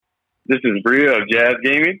This is Bria of Jazz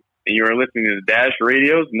Gaming, and you are listening to Dash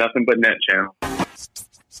Radio's Nothing But Net channel.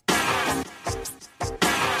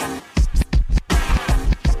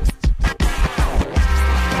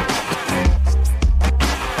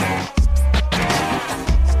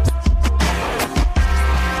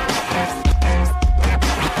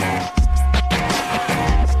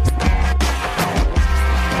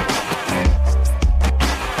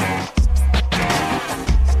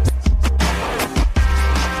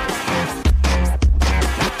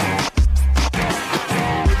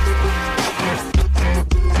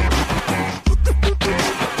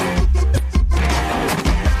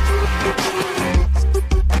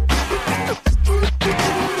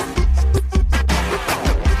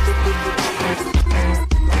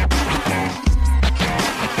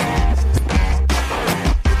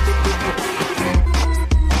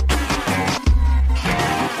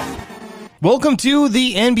 Welcome to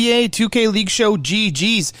the NBA 2K League Show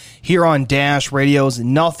GGs here on Dash Radio's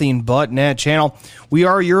Nothing But Net channel. We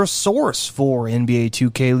are your source for NBA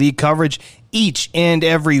 2K League coverage each and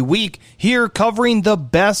every week, here covering the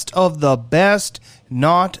best of the best,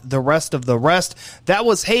 not the rest of the rest. That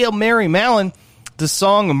was Hail Mary Mallon, the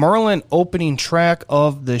song Merlin opening track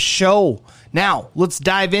of the show. Now, let's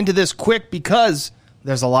dive into this quick because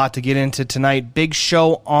there's a lot to get into tonight. Big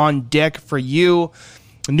show on deck for you.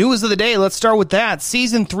 News of the day, let's start with that.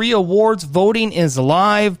 Season 3 awards voting is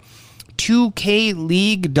live.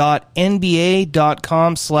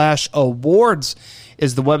 2kleague.nba.com/awards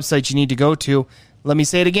is the website you need to go to. Let me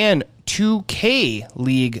say it again.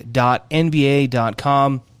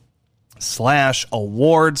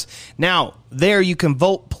 2kleague.nba.com/awards. Now, there you can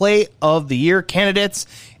vote Play of the Year candidates,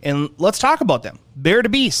 and let's talk about them. Bear to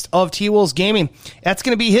Beast of T-Wolves Gaming. That's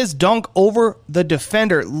going to be his dunk over the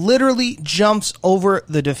defender. Literally jumps over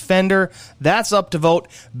the defender. That's up to vote.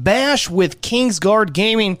 Bash with Kingsguard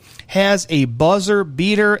Gaming has a buzzer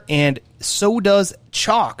beater, and so does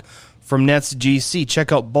Chalk from Nets GC.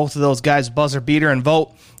 Check out both of those guys' buzzer beater and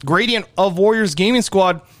vote. Gradient of Warriors Gaming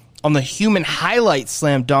Squad on the Human Highlight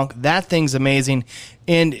Slam Dunk. That thing's amazing.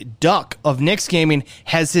 And Duck of Knicks Gaming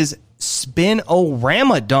has his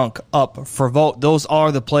Spin-O-Rama dunk up for vote. Those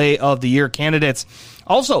are the Play of the Year candidates.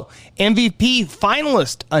 Also, MVP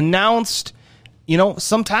finalist announced,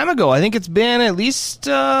 some time ago. I think it's been at least,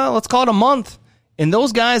 let's call it a month. And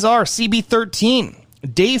those guys are CB13,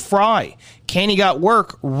 Dave Fry, Kenny Got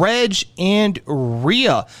Work, Reg, and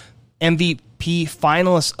Rhea. MVP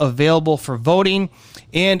finalists available for voting.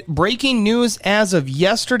 And breaking news as of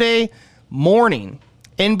yesterday morning,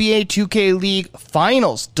 NBA 2K League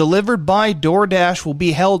Finals delivered by DoorDash will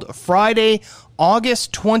be held Friday,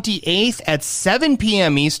 August 28th at 7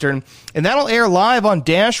 p.m. Eastern, and that'll air live on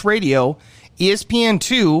Dash Radio,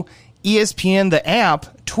 ESPN2, ESPN the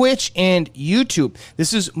app, Twitch, and YouTube.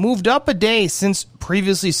 This is moved up a day since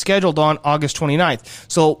previously scheduled on August 29th.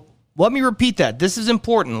 So let me repeat that. This is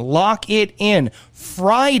important. Lock it in.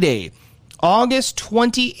 Friday, August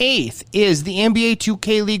 28th is the NBA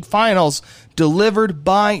 2K League Finals delivered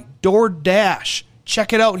by DoorDash.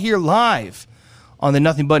 Check it out here live on the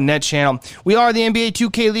Nothing But Net channel. We are the NBA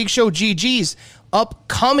 2K League Show GGs.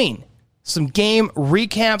 Upcoming, some game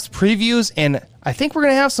recaps, previews, and I think we're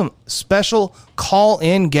going to have some special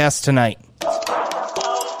call-in guests tonight.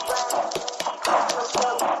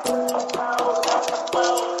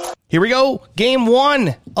 Here we go. Game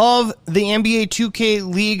 1 of the NBA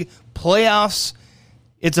 2K League playoffs.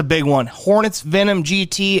 It's a big one. Hornets Venom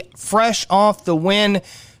GT fresh off the win,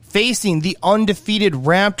 facing the undefeated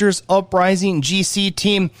Raptors Uprising GC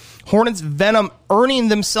team. Hornets Venom earning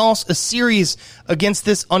themselves a series against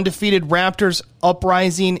this undefeated Raptors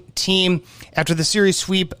Uprising team after the series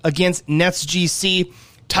sweep against Nets GC.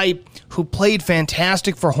 Type, who played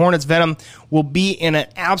fantastic for Hornets Venom, will be in an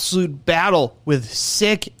absolute battle with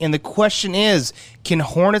Sick, and the question is, can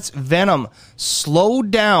Hornets Venom slow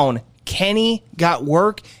down Kenny Got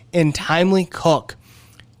Work and Timely Cook?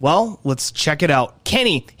 Well, let's check it out.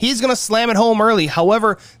 Kenny, he's going to slam it home early.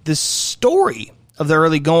 However, the story of the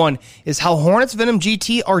early going is how Hornets Venom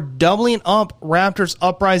GT are doubling up Raptors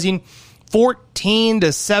Uprising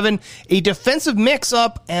 14-7. A defensive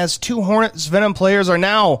mix-up as two Hornets Venom players are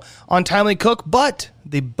now on Timely Cook, but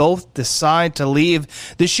they both decide to leave.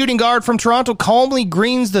 The shooting guard from Toronto calmly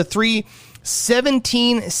greens the three.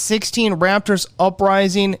 17-16 Raptors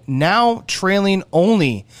Uprising, now trailing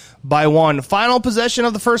only by one. Final possession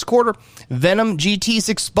of the first quarter, Venom GT's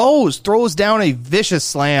exposed, throws down a vicious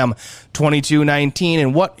slam, 22-19,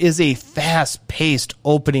 and what is a fast-paced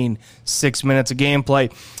opening 6 minutes of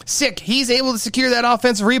gameplay. Sick, he's able to secure that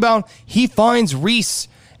offensive rebound. He finds Reese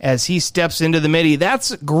as he steps into the midi.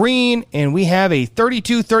 That's green, and we have a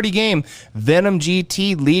 32-30 game. Venom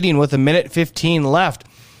GT leading with 1:15 left.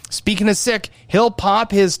 Speaking of sick, he'll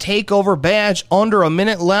pop his takeover badge under a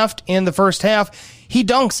minute left in the first half. He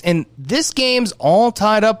dunks, and this game's all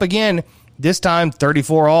tied up again, this time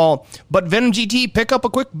 34 all. But Venom GT pick up a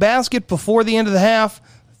quick basket before the end of the half,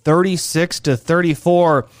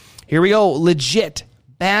 36-34. Here we go, legit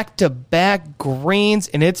back-to-back greens,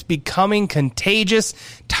 and it's becoming contagious.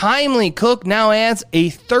 Timely Cook now adds a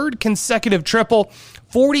third consecutive triple,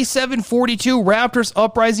 47-42. Raptors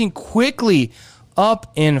uprising quickly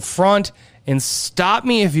up in front. And stop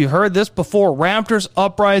me if you heard this before. Raptors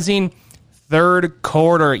uprising third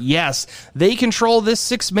quarter. Yes, they control this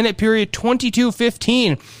 6-minute period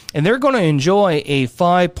 22-15, and they're going to enjoy a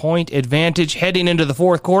 5-point advantage heading into the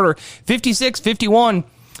fourth quarter, 56-51.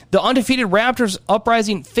 The undefeated Raptors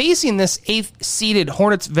uprising facing this 8th-seeded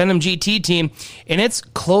Hornets Venom GT team, and it's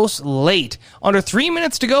close late. Under 3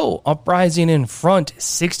 minutes to go, uprising in front,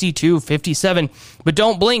 62-57. But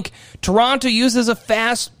don't blink. Toronto uses a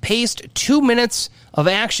fast-paced 2 minutes of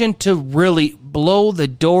action to really blow the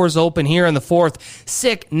doors open here in the fourth.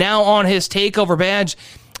 Sick now on his takeover badge,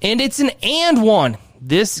 and it's an and one.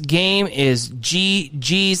 This game is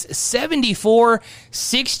GG's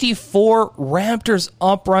 74-64. Raptors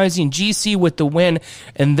uprising GC with the win,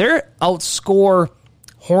 and they outscore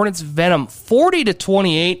Hornets Venom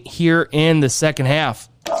 40-28 here in the second half.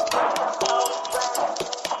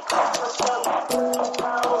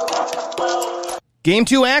 Game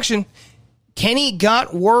 2 action. Kenny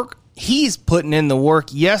got work. He's putting in the work.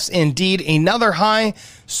 Yes, indeed. Another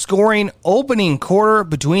high-scoring opening quarter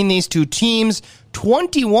between these two teams.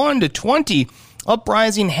 21-20.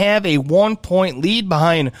 Uprising have a 1-point lead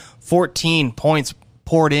behind 14 points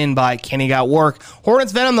poured in by Kenny Got Work.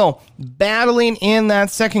 Hornets Venom, though, battling in that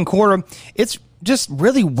second quarter. It's just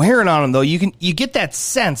really wearing on them, though. You get that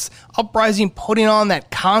sense. Uprising putting on that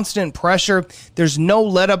constant pressure. There's no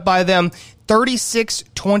let up by them.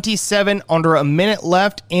 36-27 under a minute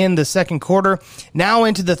left in the second quarter. Now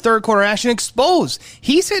into the third quarter action. Exposed.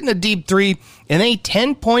 He's hitting a deep three, and a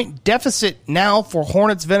 10-point deficit now for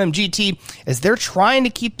Hornets Venom GT as they're trying to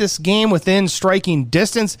keep this game within striking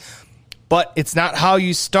distance. But it's not how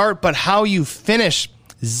you start, but how you finish.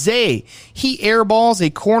 Zay, he airballs a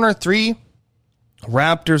corner three.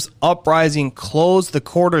 Raptors uprising close the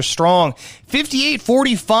quarter strong.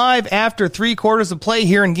 58-45 after 3 quarters of play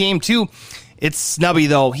here in game 2. It's Snubby,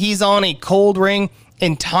 though. He's on a cold ring,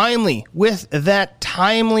 and Timely with that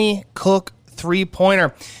Timely Cook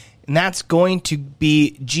three-pointer. And that's going to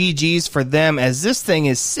be GG's for them, as this thing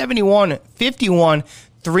is 71-51.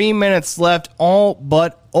 3 minutes left, all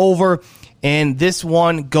but over. And this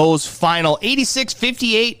one goes final.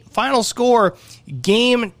 86-58, final score.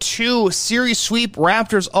 Game 2, series sweep.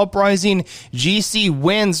 Raptors uprising. GC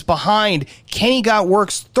wins behind. Kenny Got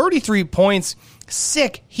Works, 33 points.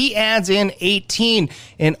 Sick. He adds in 18.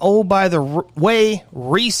 And oh, by the way,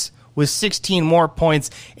 Reese with 16 more points.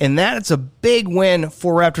 And that's a big win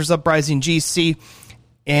for Raptors uprising GC.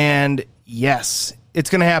 And yes, it's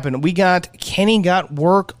going to happen. We got Kenny Got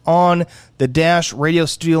Work on the Dash Radio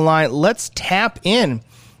Studio line. Let's tap in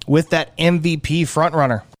with that MVP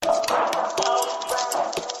frontrunner.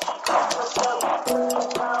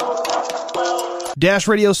 Dash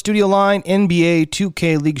Radio Studio line, NBA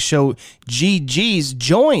 2K League Show GG's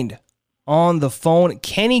joined on the phone.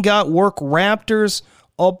 Kenny Got Work, Raptors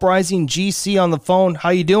uprising GC on the phone. How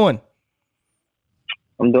you doing?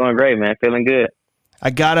 I'm doing great, man. Feeling good.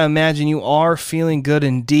 I gotta imagine you are feeling good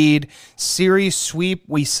indeed. Series sweep.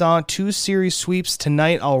 We saw 2 series sweeps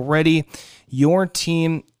tonight already. Your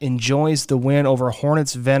team enjoys the win over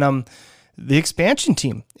Hornets Venom, the expansion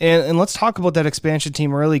team. And let's talk about that expansion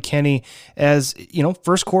team early, Kenny. As you know,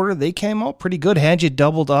 first quarter they came out pretty good. Had you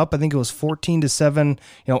doubled up, I think it was 14-7.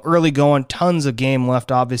 Early going, tons of game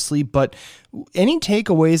left, obviously. But any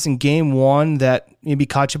takeaways in game 1 that maybe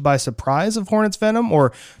caught you by surprise of Hornets Venom,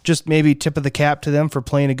 or just maybe tip of the cap to them for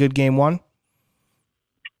playing a good game 1?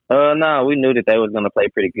 No, we knew that they was going to play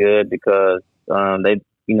pretty good because they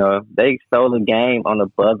stole the game on a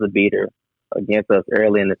buzzer beater against us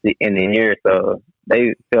early in the year, so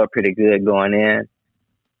they felt pretty good going in.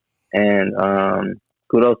 And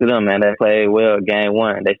kudos to them, man. They played well game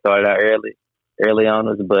 1. They started out early on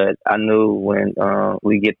us, but I knew when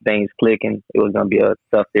we get things clicking, it was going to be a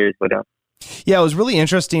tough series for them. Yeah, it was really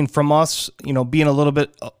interesting from us, being a little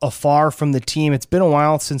bit afar from the team. It's been a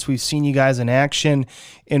while since we've seen you guys in action.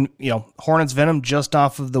 And, Hornets Venom just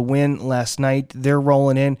off of the win last night, they're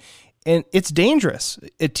rolling in. And it's dangerous.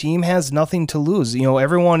 A team has nothing to lose.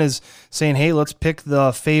 Everyone is saying, hey, let's pick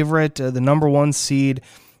the favorite, the number 1 seed.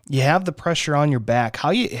 You have the pressure on your back. How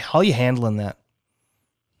you handling that?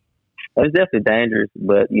 It's definitely dangerous,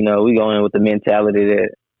 but we go in with the mentality that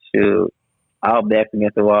shoot, our backs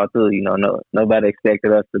against the wall too. Nobody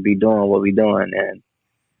expected us to be doing what we're doing, and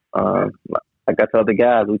like I told the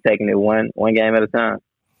guys, we're taking it one game at a time.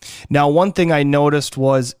 Now, one thing I noticed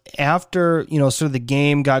was after sort of the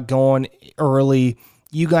game got going early,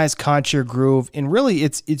 you guys caught your groove, and really,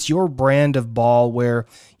 it's your brand of ball where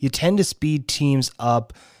you tend to speed teams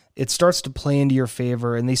up. It starts to play into your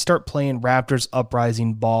favor, and they start playing Raptors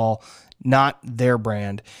uprising ball, not their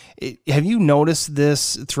brand. Have you noticed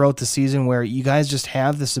this throughout the season where you guys just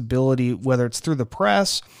have this ability, whether it's through the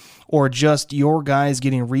press or just your guys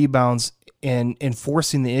getting rebounds and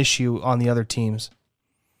enforcing the issue on the other teams?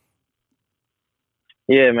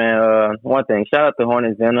 Yeah, man. One thing, shout out to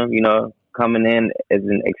Hornets Venom, coming in as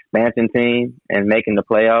an expansion team and making the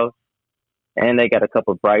playoffs. And they got a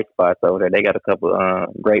couple of bright spots over there. They got a couple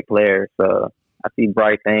great players. So I see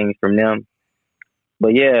bright things from them.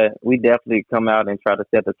 But, yeah, we definitely come out and try to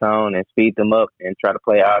set the tone and speed them up and try to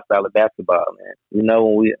play our style of basketball, man.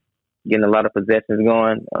 When we getting a lot of possessions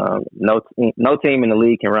going, no team in the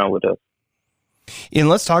league can run with us. And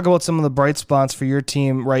let's talk about some of the bright spots for your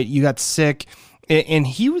team, right? You got Sick, and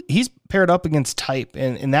he's paired up against Type,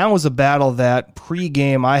 and that was a battle that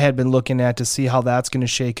pre-game I had been looking at to see how that's going to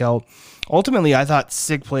shake out. Ultimately, I thought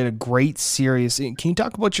Sick played a great series. Can you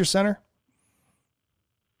talk about your center?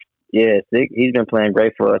 Yeah, Sick, he's been playing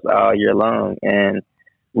great for us all year long, and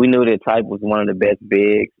we knew that Type was one of the best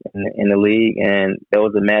bigs in the league, and there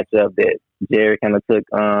was a matchup that Jerry kind of took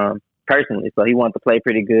personally, so he wanted to play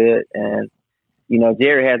pretty good, and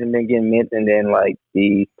Jerry hasn't been getting mentioned in like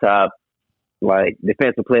the top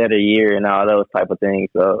defensive player of the year and all those type of things,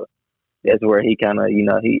 so that's where he kind of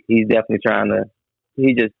he's definitely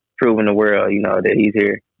he's just proving the world that he's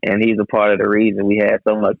here, and he's a part of the reason we had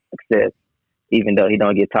so much success, even though he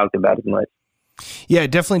don't get talked about as much. Yeah,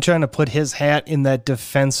 definitely trying to put his hat in that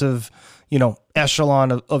defensive,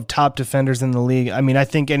 echelon of top defenders in the league. I mean, I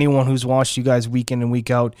think anyone who's watched you guys week in and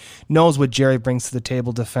week out knows what Jerry brings to the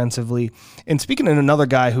table defensively. And speaking of another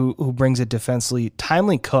guy who brings it defensively,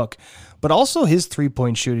 Timely Cook, but also his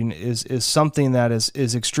three-point shooting is something that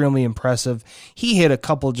is extremely impressive. He hit a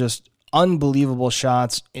couple just unbelievable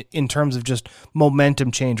shots in terms of just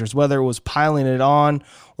momentum changers, whether it was piling it on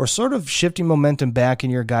or sort of shifting momentum back in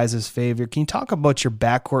your guys' favor. Can you talk about your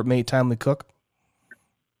backcourt mate, Timely Cook?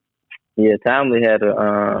 Yeah, Timely had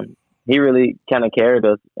he really kind of carried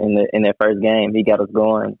us in that first game. He got us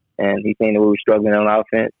going, and he seen that we were struggling on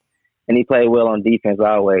offense, and he played well on defense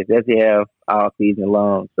always, as he have all season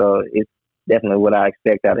long. So it's definitely what I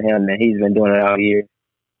expect out of him, and he's been doing it all year.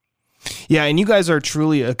 Yeah, and you guys are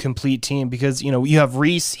truly a complete team because, you have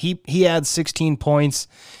Reese. He had 16 points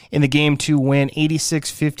in the Game 2 win.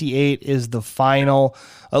 86-58 is the final.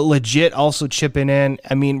 Legit also chipping in.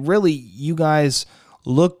 I mean, really, you guys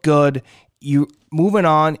look good. You moving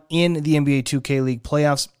on in the NBA 2K League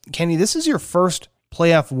playoffs. Kenny, this is your first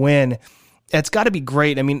playoff win. It's got to be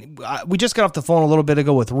great. I mean, we just got off the phone a little bit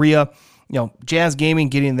ago with Rhea. Jazz Gaming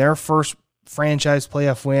getting their first franchise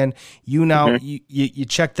playoff win. You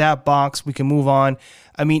check that box. We can move on.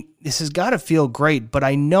 I mean, this has got to feel great, but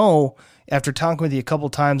I know after talking with you a couple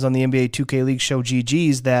times on the NBA 2K League show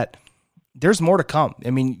GG's that there's more to come. I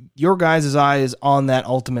mean, your guys' eye is on that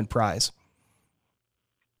ultimate prize.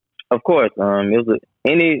 Of course, it was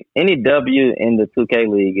any W in the 2K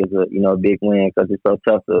League is a big win because it's so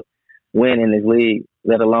tough to win in this league,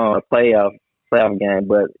 let alone a playoff game.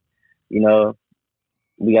 But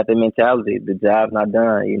we got the mentality. The job's not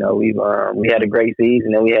done. We had a great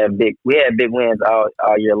season and we had big wins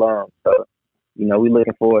all year long. So we're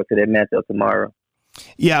looking forward to that matchup tomorrow.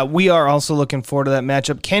 Yeah, we are also looking forward to that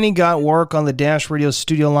matchup. Kenny got work on the Dash Radio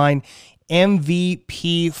studio line. MVP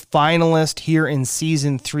finalist here in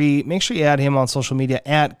season 3. Make sure you add him on social media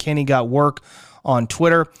at Kenny Got Work on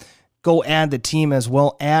Twitter. Go add the team as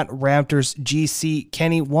well at Raptors GC.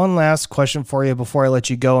 Kenny, one last question for you before I let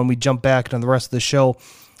you go and we jump back into the rest of the show.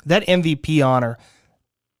 That MVP honor,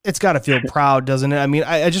 it's got to feel proud, doesn't it? I mean,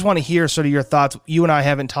 I just want to hear sort of your thoughts. You and I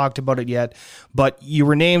haven't talked about it yet, but you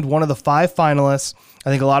were named one of the 5 finalists. I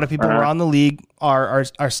think a lot of people around the league are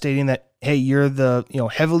stating that, hey, you're the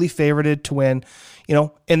heavily favorited to win,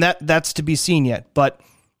 and that's to be seen yet. But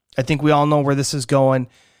I think we all know where this is going.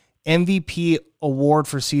 MVP award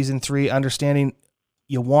for season 3, understanding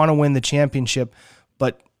you want to win the championship,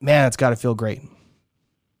 but man, it's got to feel great.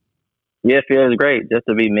 Yeah, it feels great just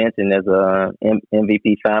to be mentioned as a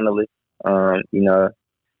MVP finalist.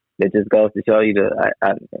 It just goes to show you that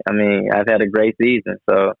I mean, I've had a great season,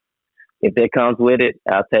 so if that comes with it,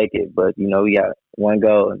 I'll take it. But, we got one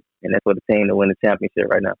goal, and that's for the team to win the championship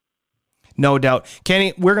right now. No doubt.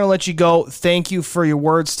 Kenny, we're going to let you go. Thank you for your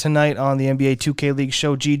words tonight on the NBA 2K League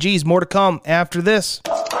show. GG's. More to come after this.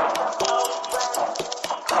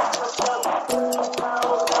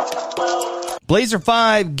 Blazer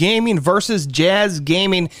 5 Gaming versus Jazz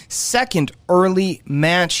Gaming. Second early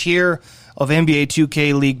match here of NBA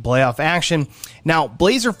 2K League playoff action. Now,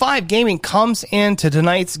 Blazer 5 Gaming comes into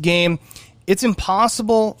tonight's game. It's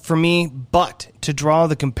impossible for me but to draw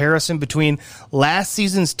the comparison between last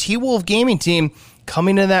season's T-Wolf Gaming team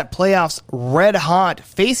coming into that playoffs red hot,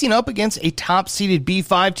 facing up against a top-seeded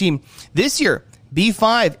B5 team. This year,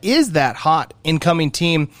 B5 is that hot incoming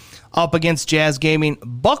team up against Jazz Gaming.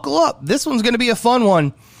 Buckle up. This one's going to be a fun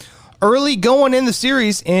one. Early going in the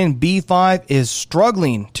series, and B5 is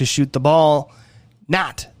struggling to shoot the ball.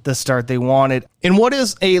 Not the start they wanted. In what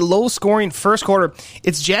is a low-scoring first quarter,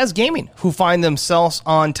 it's Jazz Gaming who find themselves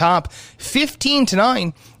on top.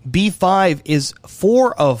 15-9. B5 is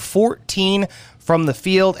 4 of 14 from the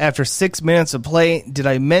field after 6 minutes of play. Did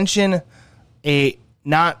I mention a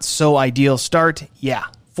not-so-ideal start? Yeah.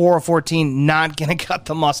 4 of 14, not going to cut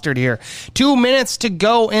the mustard here. 2 minutes to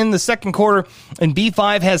go in the second quarter, and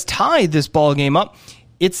B5 has tied this ball game up.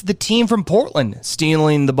 It's the team from Portland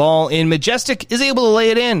stealing the ball, and Majestic is able to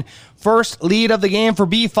lay it in. First lead of the game for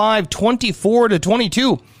B5,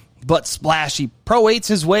 24-22. But Splashy pro-8s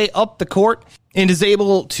his way up the court and is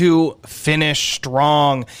able to finish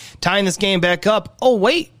strong. Tying this game back up. Oh,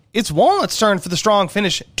 wait. It's Walnut's turn for the strong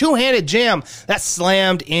finish. Two-handed jam. That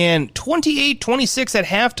slammed in 28-26 at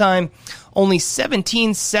halftime. Only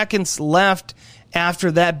 17 seconds left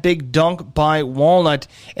after that big dunk by Walnut.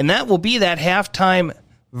 And that will be that halftime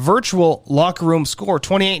virtual locker room score,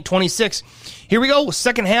 28-26. Here we go.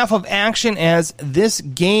 Second half of action as this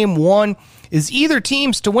game one is either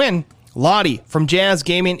teams to win. Lottie from Jazz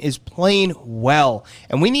Gaming is playing well,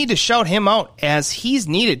 and we need to shout him out as he's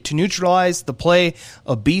needed to neutralize the play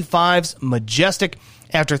of B5's Majestic.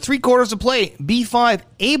 After 3 quarters of play, B5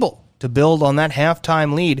 able to build on that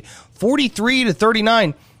halftime lead,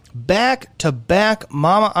 43-39. Back-to-back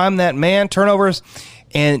Mama I'm That Man turnovers,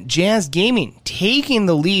 and Jazz Gaming taking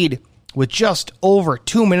the lead with just over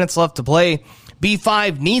 2 minutes left to play.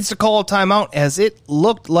 B5 needs to call a timeout as it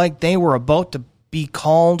looked like they were about to be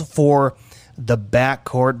called for the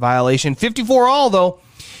backcourt violation. 54-all, though.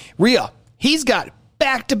 Rhea, he's got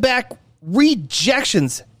back-to-back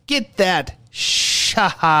rejections. Get that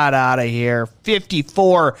shot out of here.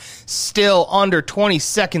 54, still under 20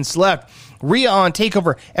 seconds left. Rhea on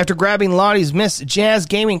takeover after grabbing Lottie's miss. Jazz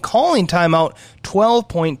Gaming calling timeout.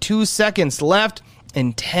 12.2 seconds left,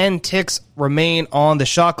 and 10 ticks remain on the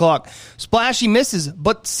shot clock. Splashy misses,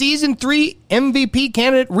 but Season 3 MVP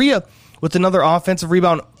candidate Rhea with another offensive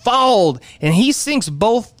rebound, fouled, and he sinks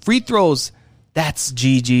both free throws. That's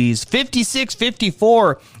GG's.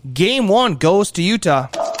 56-54. Game 1 goes to Utah.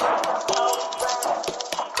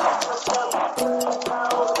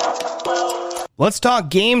 Let's talk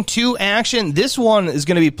Game 2 action. This one is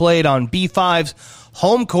going to be played on B5's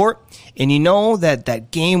home court, and you know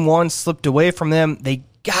that Game 1 slipped away from them. They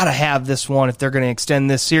gotta have this one if they're going to extend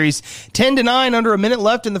this series. 10-9, under a minute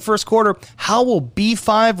left in the first quarter. How will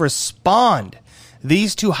B5 respond?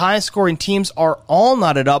 These two high-scoring teams are all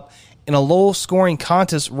knotted up in a low-scoring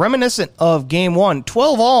contest reminiscent of Game 1.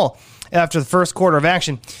 12-all after the first quarter of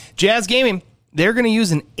action. Jazz Gaming, they're going to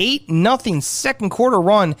use an 8-0 second quarter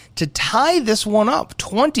run to tie this one up,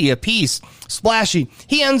 20 apiece. Splashy,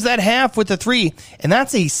 he ends that half with a 3, and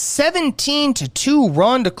that's a 17-2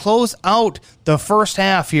 run to close out the first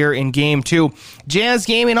half here in Game 2. Jazz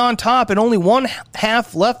Gaming on top and only one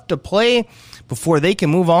half left to play before they can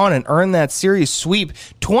move on and earn that series sweep.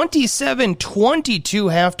 27-22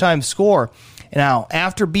 halftime score. Now,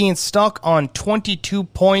 after being stuck on 22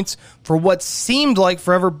 points for what seemed like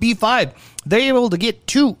forever, B5, they're able to get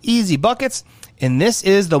 2 easy buckets, and this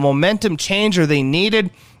is the momentum changer they needed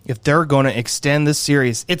if they're going to extend this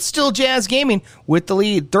series. It's still Jazz Gaming with the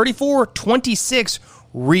lead, 34-26.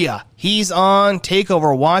 Rhea, he's on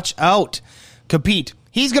takeover. Watch out. Compete.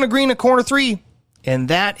 He's going to green a corner 3, and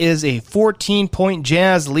that is a 14-point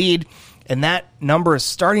Jazz lead, and that number is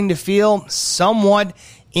starting to feel somewhat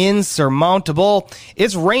insurmountable.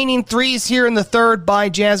 It's raining threes here in the third by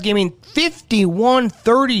Jazz Gaming.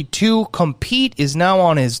 51-32. Compete is now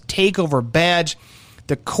on his takeover badge.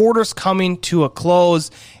 The quarter's coming to a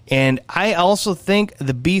close, and I also think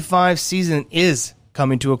the B5 season is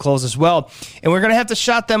coming to a close as well. And we're going to have to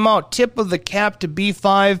shout them out. Tip of the cap to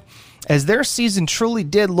B5, as their season truly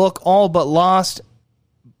did look all but lost.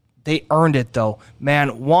 They earned it, though.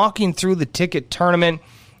 Man, walking through the ticket tournament,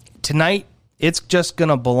 tonight, it's just going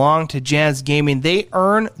to belong to Jazz Gaming. They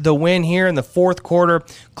earn the win here in the fourth quarter,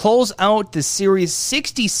 close out the series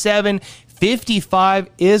 67-55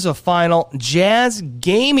 is a final. Jazz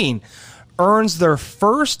Gaming earns their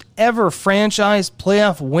first ever franchise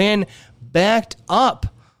playoff win, backed up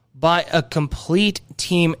by a complete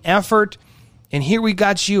team effort. And here we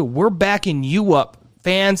got you. We're backing you up.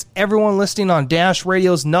 Fans, everyone listening on Dash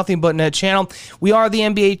Radio's Nothing But Net channel, we are the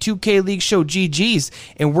NBA 2K League Show GGs,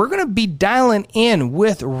 and we're going to be dialing in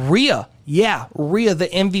with Rhea. Yeah, Rhea, the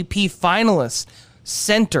MVP finalist,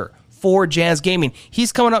 center for Jazz Gaming.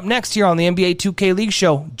 He's coming up next here on the NBA 2K League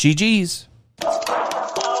Show GGs.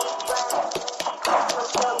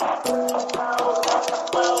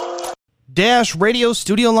 Dash Radio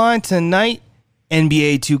studio line tonight,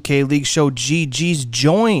 NBA 2K League Show GGs,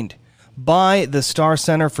 joined by the Star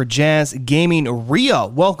Center for Jazz Gaming, Rhea.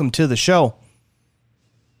 Welcome to the show.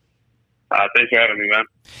 Thanks for having me, man.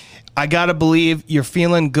 I gotta believe you're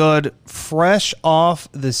feeling good, fresh off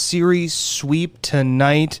the series sweep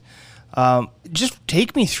tonight. Just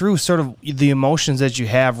take me through sort of the emotions that you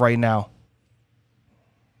have right now.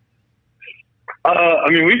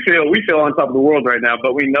 We feel on top of the world right now,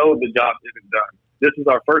 but we know the job isn't done. This is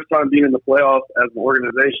our first time being in the playoffs as an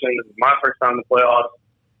organization. This is my first time in the playoffs.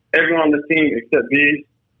 Everyone on the team except me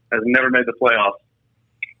has never made the playoffs,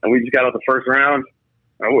 and we just got out the first round.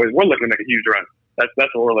 We're looking to make a huge run. That's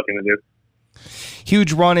what we're looking to do.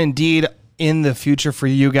 Huge run indeed in the future for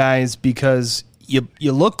you guys, because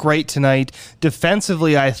you look great tonight.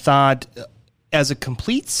 Defensively, I thought, as a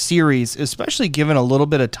complete series, especially given a little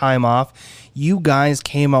bit of time off, you guys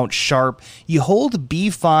came out sharp. You hold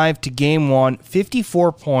B5 to game one,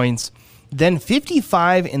 54 points, then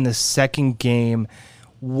 55 in the second game.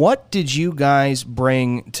 What did you guys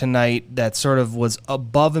bring tonight that sort of was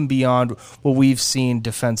above and beyond what we've seen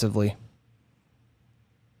defensively?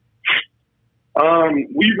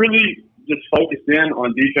 We really just focused in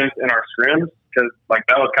on defense in our scrims, because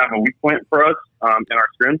that was kind of a weak point for us in our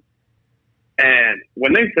scrims. And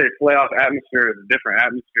when they say playoff atmosphere is a different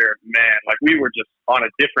atmosphere, man, we were just on a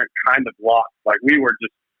different kind of lock. We were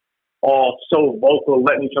just all so vocal,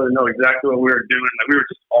 letting each other know exactly what we were doing. We were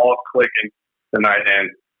just all clicking tonight.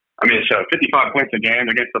 And it showed 55 points a game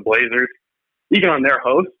against the Blazers, even on their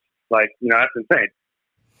host. That's insane.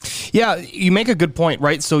 Yeah, you make a good point,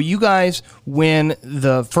 right? So you guys win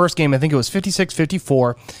the first game, I think it was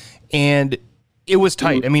 56-54, and it was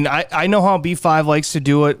tight. I know how B5 likes to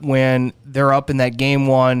do it when they're up in that game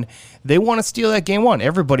one. They want to steal that game one.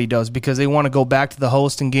 Everybody does, because they want to go back to the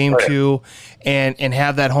host in game two and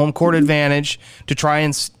have that home court advantage to try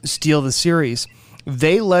and steal the series.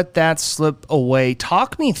 They let that slip away.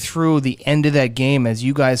 Talk me through the end of that game as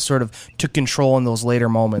you guys sort of took control in those later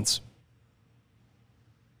moments.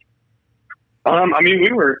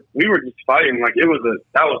 We were just fighting. That was a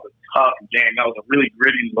tough game. That was a really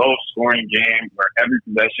gritty, low scoring game where every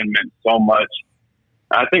possession meant so much.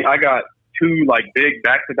 I think I got two big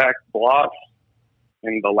back to back blocks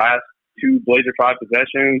in the last two Blazer 5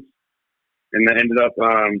 possessions, and then ended up.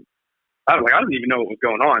 I didn't even know what was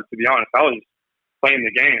going on, to be honest. I was just playing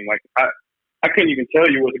the game. I couldn't even tell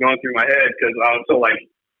you what was going through my head, because I was so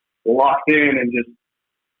locked in and just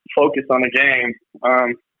focused on the game.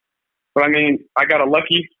 But I got a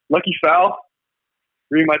lucky foul,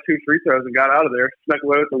 threw my two free throws, and got out of there. Snuck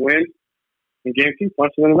away with the win. In game two,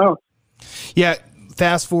 punched it in the mouth. Yeah.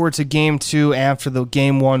 Fast forward to game two after the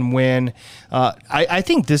game one win. I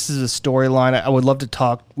think this is a storyline I would love to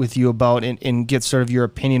talk with you about and get sort of your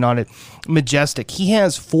opinion on it. Majestic, he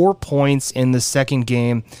has 4 points in the second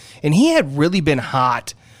game, and he had really been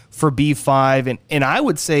hot for B5, and I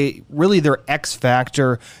would say really their X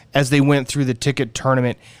factor as they went through the ticket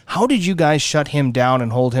tournament. How did you guys shut him down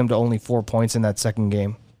and hold him to only 4 points in that second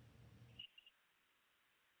game?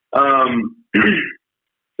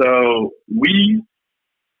 So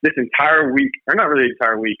this entire week, or not really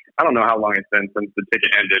entire week, I don't know how long it's been since the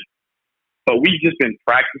ticket ended, but we've just been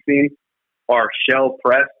practicing our shell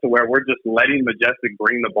press to where we're just letting Majestic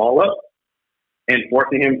bring the ball up and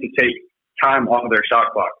forcing him to take time off of their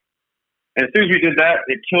shot clock. And as soon as we did that,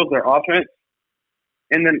 it kills their offense.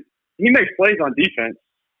 And then he makes plays on defense,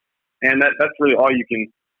 and that's really all you can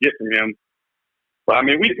get from him. But,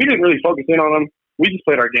 we didn't really focus in on him. We just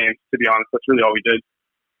played our game, to be honest. That's really all we did.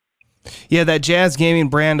 Yeah, that Jazz Gaming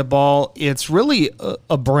brand of ball, it's really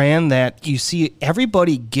a brand that you see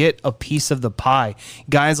everybody get a piece of the pie.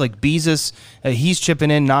 Guys like Beezus, he's chipping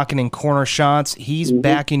in, knocking in corner shots. He's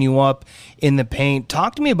backing you up in the paint.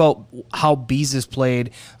 Talk to me about how Beezus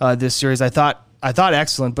played this series. I thought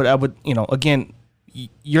excellent, but I would, again,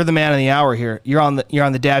 you're the man of the hour here. You're on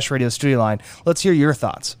the Dash Radio studio line. Let's hear your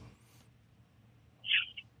thoughts.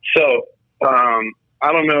 So,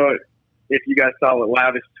 I don't know if you guys saw what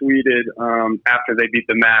Lavish tweeted after they beat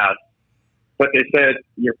the Mavs, but they said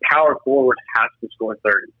your power forward has to score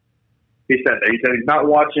 30. He said that. He said he's not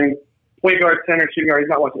watching point guard, center, shooting guard. He's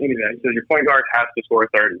not watching any of that. He says your point guard has to score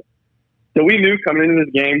 30. So we knew coming into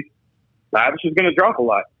this game, Lavish was going to drop a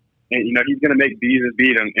lot. And, he's going to make Bees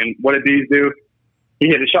beat him. And what did Bees do? He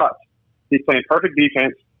hit his shots. He's playing perfect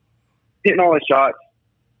defense, hitting all his shots,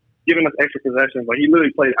 giving us extra possessions. Like, he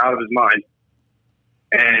literally played out of his mind.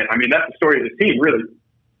 And, I mean, that's the story of the team, really.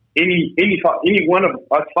 Any one of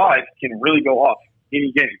us five can really go off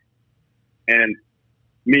any game. And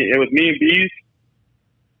it was me and Bees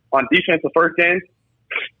on defense the first game,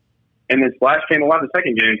 and then Splash came alive the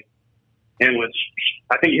second game, and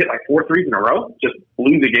I think he hit like 4 threes in a row, just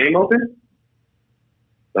blew the game open.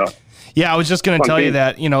 So, yeah, I was just going to tell you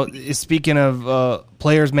that, speaking of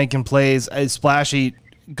players making plays, Splashy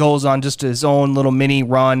goes on just his own little mini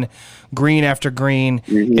run, green after green,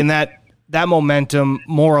 and that momentum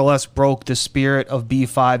more or less broke the spirit of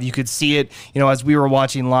B5. You could see it, as we were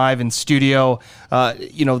watching live in studio,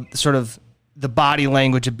 sort of the body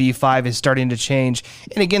language of B5 is starting to change.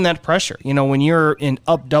 And again, that pressure, when you're in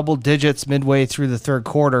up double digits midway through the third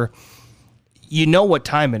quarter, you know what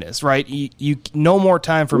time it is, right? You no more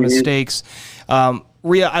time for mistakes.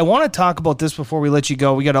 Rhea, I want to talk about this before we let you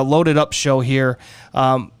go. We got a loaded up show here.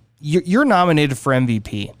 You're nominated for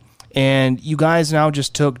MVP. And you guys now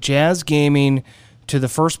just took Jazz Gaming to the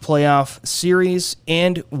first playoff series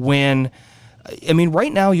and win. I mean,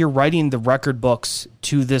 right now you're writing the record books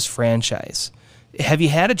to this franchise. Have you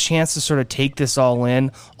had a chance to sort of take this all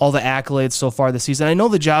in, all the accolades so far this season? I know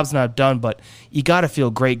the job's not done, but you got to feel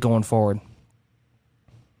great going forward.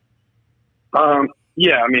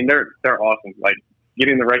 Yeah, I mean, they're awesome. Like,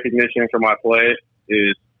 getting the recognition for my play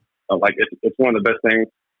is it's one of the best things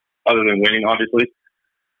other than winning, obviously.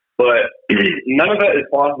 But none of that is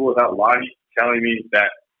possible without Lottie telling me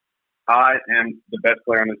that I am the best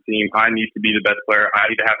player on this team. I need to be the best player. I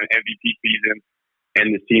need to have an MVP season,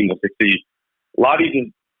 and this team will succeed. Lottie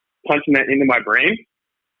just punching that into my brain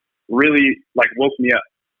really woke me up.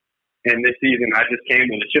 And this season, I just came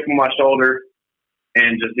with a chip on my shoulder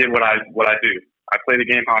and just did what I do. I play the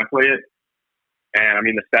game how I play it, and I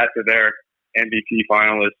mean the stats are there. MVP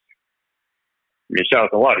finalist. I mean, shout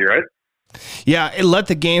out to Lottie, right? Yeah, let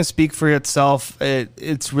the game speak for itself.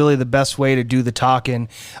 It's really the best way to do the talking.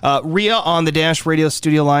 Rhea on the Dash Radio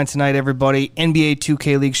studio line tonight, everybody. NBA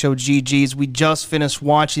 2K League Show GGs. We just finished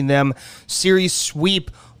watching them series sweep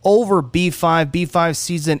over B5. B5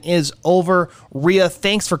 season is over. Rhea,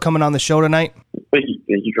 thanks for coming on the show tonight. Thank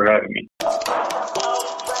you for having me.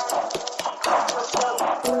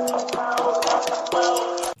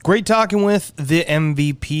 Great talking with the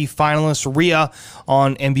MVP finalist, Rhea,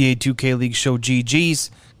 on NBA 2K League Show GGs.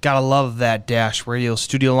 Gotta love that Dash Radio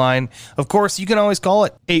studio line. Of course, you can always call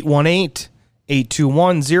it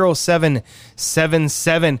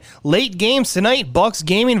 818-821-0777. Late games tonight, Bucks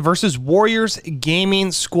Gaming versus Warriors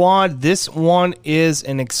Gaming Squad. This one is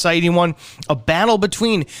an exciting one. A battle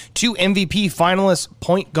between two MVP finalists,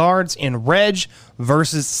 point guards, and Reg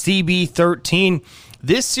versus CB13.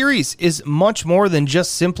 This series is much more than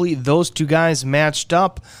just simply those two guys matched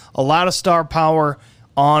up. A lot of star power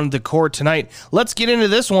on the court tonight. Let's get into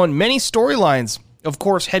this one. Many storylines, of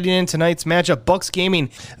course, heading in tonight's matchup. Bucks Gaming,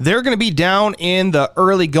 they're going to be down in the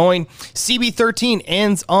early going. CB13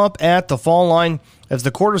 ends up at the foul line as the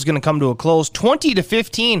quarter is going to come to a close.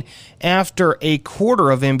 20-15 after a quarter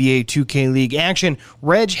of NBA 2K League action.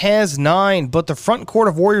 Reg has 9, but the front court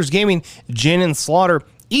of Warriors Gaming, Jin and Slaughter,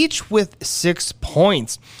 each with 6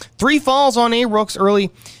 points. 3 fouls on A-Rooks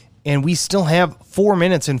early, and we still have 4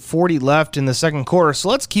 minutes and 40 left in the second quarter, so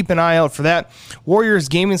let's keep an eye out for that. Warriors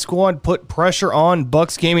Gaming Squad put pressure on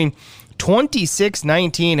Bucks Gaming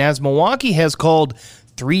 26-19 as Milwaukee has called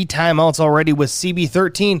 3 timeouts already with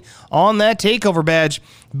CB13 on that takeover badge.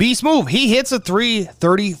 Beast move, he hits a 3,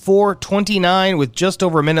 34-29 with just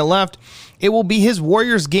over a minute left. It will be his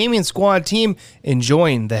Warriors Gaming Squad team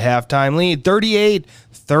enjoying the halftime lead,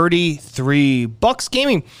 38-33. Bucks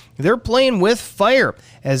Gaming, they're playing with fire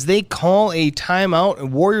as they call a timeout.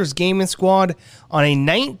 Warriors Gaming Squad on a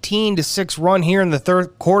 19-6 run here in the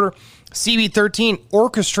third quarter. CB13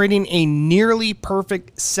 orchestrating a nearly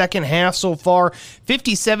perfect second half so far.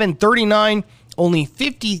 57-39, only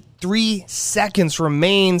 53 seconds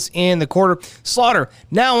remains in the quarter. Slaughter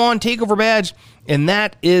now on takeover badge, and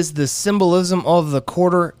that is the symbolism of the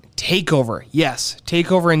quarter takeover. Yes,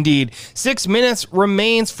 takeover indeed. 6 minutes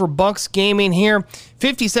remains for Bucks Gaming here.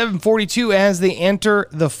 57-42 as they enter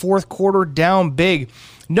the fourth quarter down big.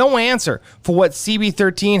 No answer for what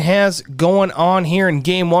CB13 has going on here in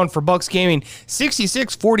Game 1 for Bucks Gaming.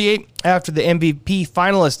 66-48 after the MVP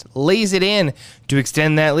finalist lays it in to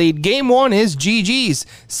extend that lead. Game 1 is GG's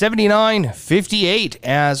 79-58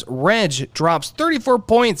 as Reg drops 34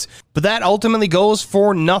 points, but that ultimately goes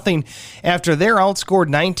for nothing after they're outscored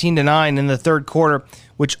 19-9 in the third quarter,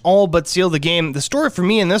 which all but sealed the game. The story for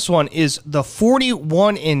me in this one is the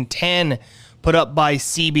 41-10 put up by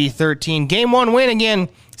CB13. Game 1 win again,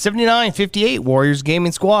 79-58, Warriors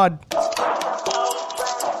Gaming Squad.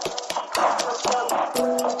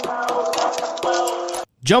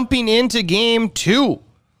 Jumping into Game 2,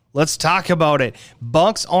 let's talk about it.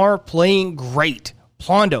 Bucks are playing great.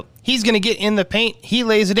 Plondo, he's going to get in the paint. He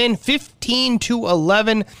lays it in,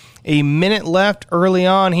 15-11. A minute left early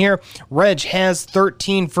on here. Reg has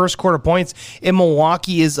 13 first quarter points, and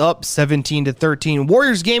Milwaukee is up 17-13.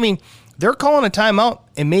 Warriors Gaming, they're calling a timeout,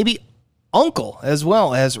 and maybe Uncle as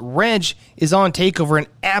well, as Reg is on takeover and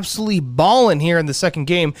absolutely balling here in the second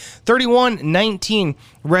game. 31-19.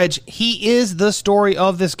 Reg, he is the story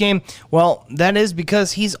of this game. Well, that is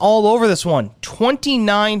because he's all over this one.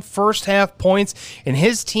 29 first half points, and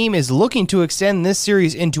his team is looking to extend this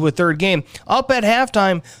series into a third game. Up at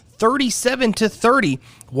halftime, 37-30.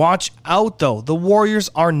 Watch out, though. The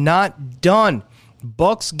Warriors are not done.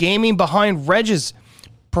 Bucks Gaming behind Reg's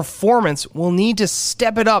performance will need to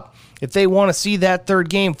step it up if they want to see that third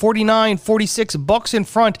game. 49-46, Bucks in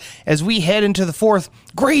front as we head into the fourth.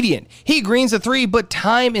 Gradient, he greens a three, but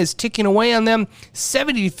time is ticking away on them.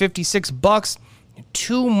 70-56 Bucks.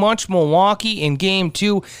 Too much Milwaukee in Game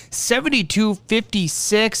 2.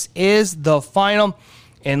 72-56 is the final.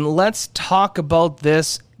 And let's talk about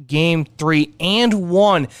this Game 3 and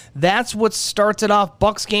 1. That's what starts it off.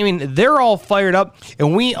 Bucks Gaming, they're all fired up,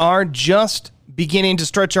 and we are just beginning to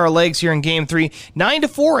stretch our legs here in Game 3.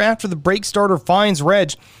 9-4 after the break starter finds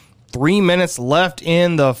Reg. 3 minutes left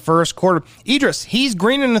in the first quarter. Idris, he's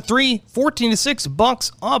greening a three. 14-6,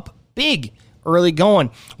 Bucks up big early going.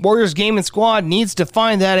 Warriors Gaming Squad needs to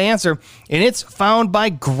find that answer, and it's found by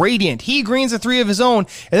Gradient. He greens a three of his own,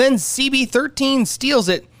 and then CB13 steals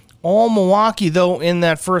it. All Milwaukee, though, in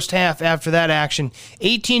that first half after that action.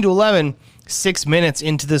 18-11. 6 minutes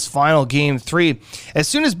into this final Game 3. As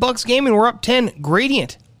soon as Bucks Gaming were up 10,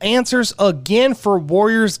 Gradient answers again for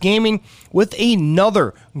Warriors Gaming with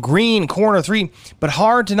another green corner three, but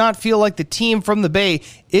hard to not feel like the team from the Bay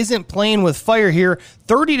isn't playing with fire here.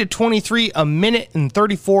 30-23, a minute and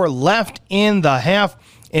 34 left in the half,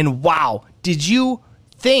 and wow, did you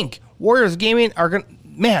think Warriors Gaming are going to...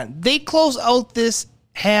 Man, they close out this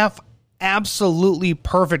half absolutely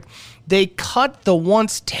perfect. They cut the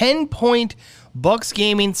once 10-point Bucks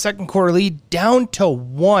Gaming second quarter lead down to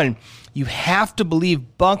 1. You have to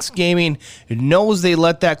believe Bucks Gaming knows they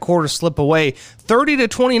let that quarter slip away.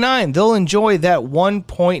 30-29, they'll enjoy that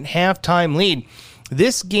 1-point halftime lead.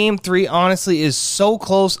 This Game 3, honestly, is so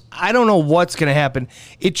close. I don't know what's going to happen.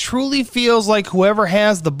 It truly feels like whoever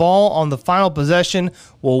has the ball on the final possession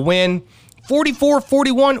will win.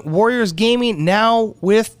 44-41, Warriors Gaming now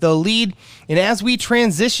with the lead. And as we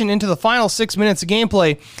transition into the final 6 minutes of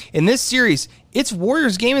gameplay in this series, it's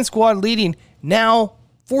Warriors Gaming Squad leading now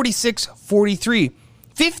 46-43.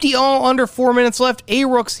 50 all under 4 minutes left.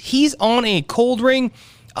 A-Rooks, he's on a cold ring.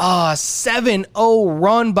 7-0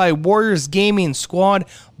 run by Warriors Gaming Squad.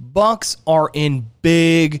 Bucks are in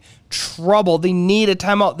big trouble. They need a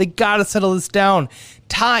timeout. They got to settle this down.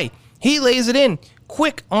 Ty, he lays it in.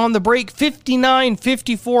 Quick on the break,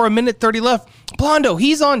 59-54, a minute 30 left. Plondo,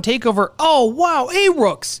 he's on takeover. Oh, wow,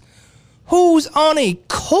 A-Rooks, who's on a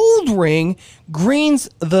cold ring, greens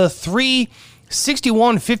the three,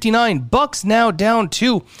 61-59. Bucks now down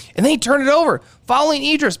 2, and they turn it over, following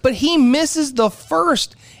Idris, but he misses the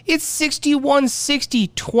first. It's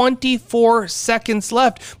 61-60, 24 seconds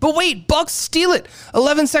left. But wait, Bucks steal it.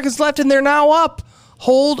 11 seconds left, and they're now up.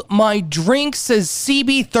 Hold my drink, says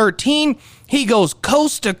CB13. He goes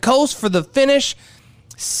coast to coast for the finish.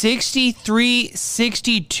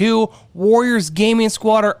 63-62. Warriors Gaming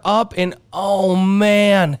Squad are up, and oh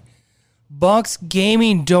man, Bucks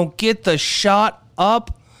Gaming don't get the shot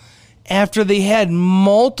up after they had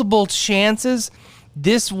multiple chances.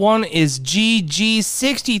 This one is GG.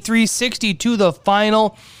 63-62 the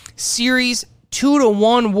final. Series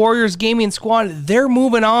 2-1 Warriors Gaming Squad. They're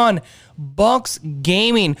moving on. Bucks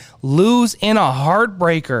Gaming lose in a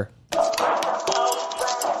heartbreaker.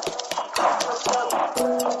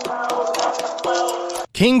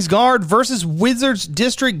 Kingsguard versus Wizards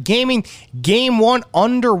District Gaming. Game 1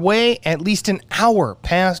 underway at least an hour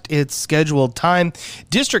past its scheduled time.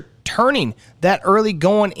 District turning that early,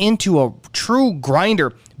 going into a true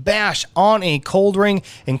grinder. Bash on a cold ring,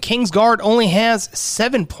 and Kingsguard only has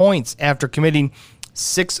 7 points after committing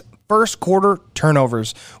 6 first quarter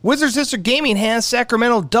turnovers. Wizards District Gaming has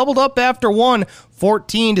Sacramento doubled up after 1,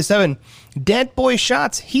 14-7. Dead Boy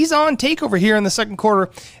Shots, he's on takeover here in the second quarter,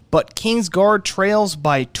 but Kingsguard trails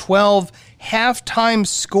by 12. Halftime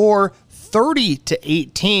score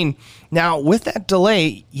 30-18. Now, with that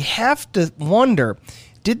delay, you have to wonder,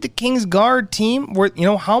 did the Kingsguard team,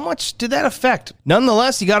 how much did that affect?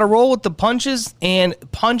 Nonetheless, you got to roll with the punches, and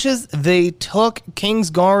punches they took.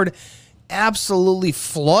 Kingsguard absolutely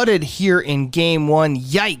flooded here in game 1.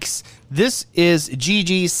 Yikes. This is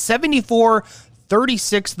GG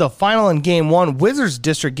 74-36, the final in game 1. Wizards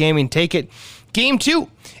District Gaming take it. Game 2,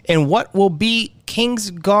 and what will be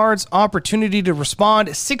Kingsguard's opportunity to respond?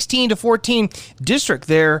 16-14, District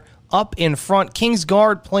there up in front.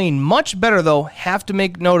 Kingsguard playing much better, though. Have to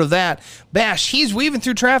make note of that. Bash, he's weaving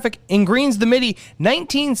through traffic and greens the midi.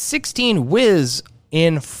 19-16, Wiz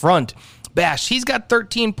in front. Bash, he's got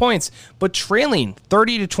 13 points, but trailing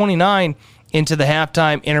 30-29 into the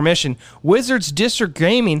halftime intermission. Wizards District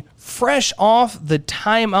Gaming, fresh off the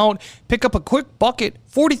timeout, pick up a quick bucket.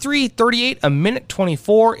 43-38, a minute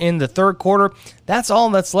 24 in the third quarter. That's all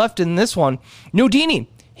that's left in this one. Nudini,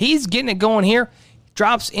 he's getting it going here.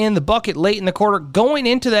 Drops in the bucket late in the quarter. Going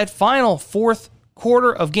into that final fourth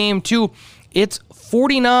quarter of game 2, it's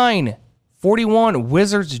 49-41,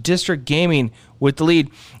 Wizards District Gaming with the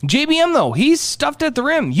lead. JBM, though, he's stuffed at the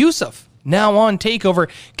rim. Yusuf now on takeover.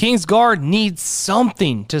 Kingsguard needs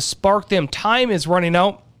something to spark them. Time is running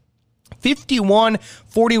out.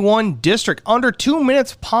 51-41 District. Under 2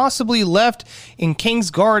 minutes possibly left in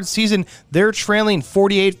Kingsguard season. They're trailing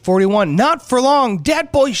 48-41. Not for long.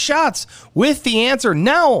 Dead Boy Shots with the answer.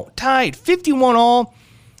 Now tied 51 all.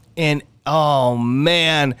 And oh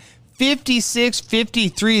man,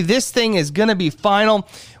 56-53. This thing is going to be final.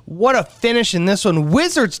 What a finish in this one.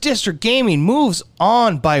 Wizards District Gaming moves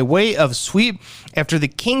on by way of sweep after the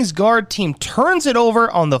Kingsguard team turns it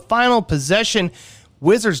over on the final possession.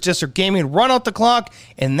 Wizards District Gaming run out the clock,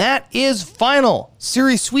 and that is final.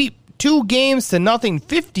 Series sweep, 2-0,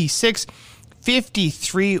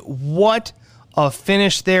 56-53. What a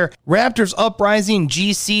finish there. Raptors Uprising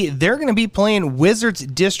GC, they're going to be playing Wizards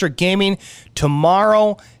District Gaming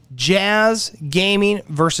tomorrow. Jazz Gaming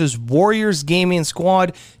versus Warriors Gaming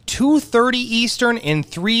Squad, 2:30 Eastern and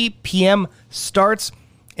 3 p.m. starts.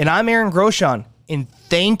 And I'm Aaron Groshon, and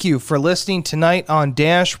thank you for listening tonight on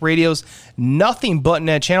Dash Radio's Nothing But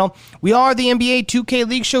Net channel. We are the NBA 2K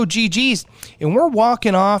League Show GGs, and we're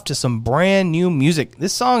walking off to some brand new music.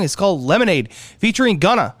 This song is called Lemonade, featuring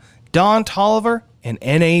Gunna, Don Toliver, and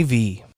NAV.